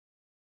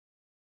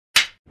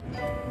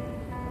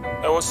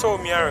was so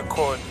me I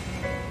record.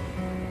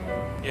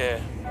 Yeah.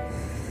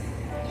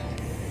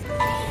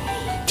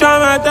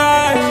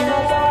 Traumatized.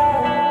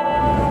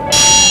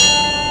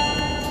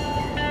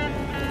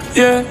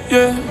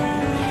 Yeah.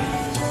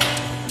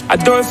 I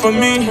do it for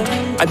me,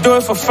 I do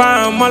it for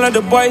fam. All of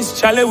the boys,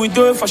 Charlie, we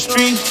do it for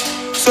street.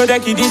 So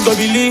that kids go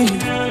believe.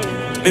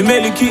 Me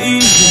make it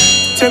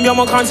easy. Tell me I'm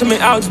gonna count me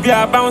out. Be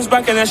I bounce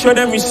back and I show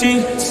them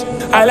receipts.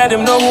 I let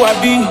them know who I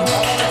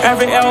be.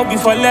 Every L be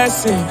for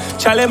lesson.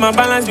 Charlie, my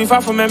balance be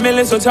far from a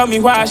million, so tell me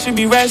why I should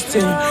be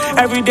resting.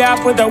 Every day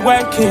I put the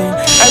work in.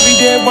 Every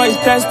day boys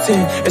testing.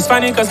 It's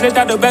funny cause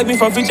later they beg me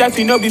for feature if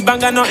you know be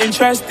banger not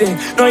interesting.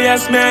 No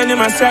yes man in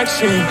my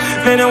section.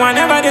 Man, no one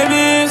never they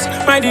miss.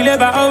 My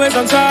deliver always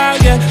on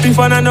target.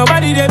 Before now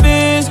nobody they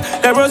miss.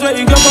 The roads where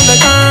you go from the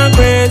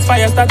concrete.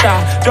 Fire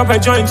starter. Drop a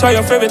joint to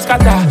your favorite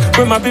scatter.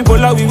 With my people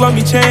love we won't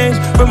be changed.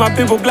 With my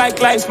people black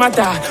lives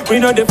matter. We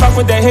know they fuck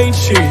with the hate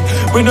shit.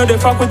 We know they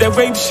fuck with the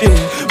rape shit.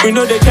 We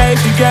know they care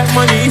if you get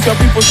money. If your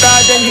people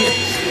start then you.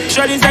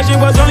 Shorty said she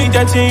was only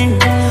 13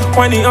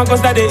 when the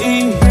uncles that they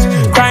eat.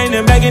 Crying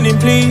and begging him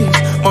please.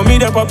 Mommy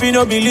the puppy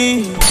no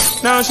believe.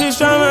 Now she's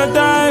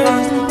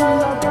traumatized.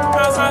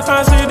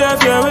 I see that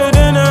fear with it.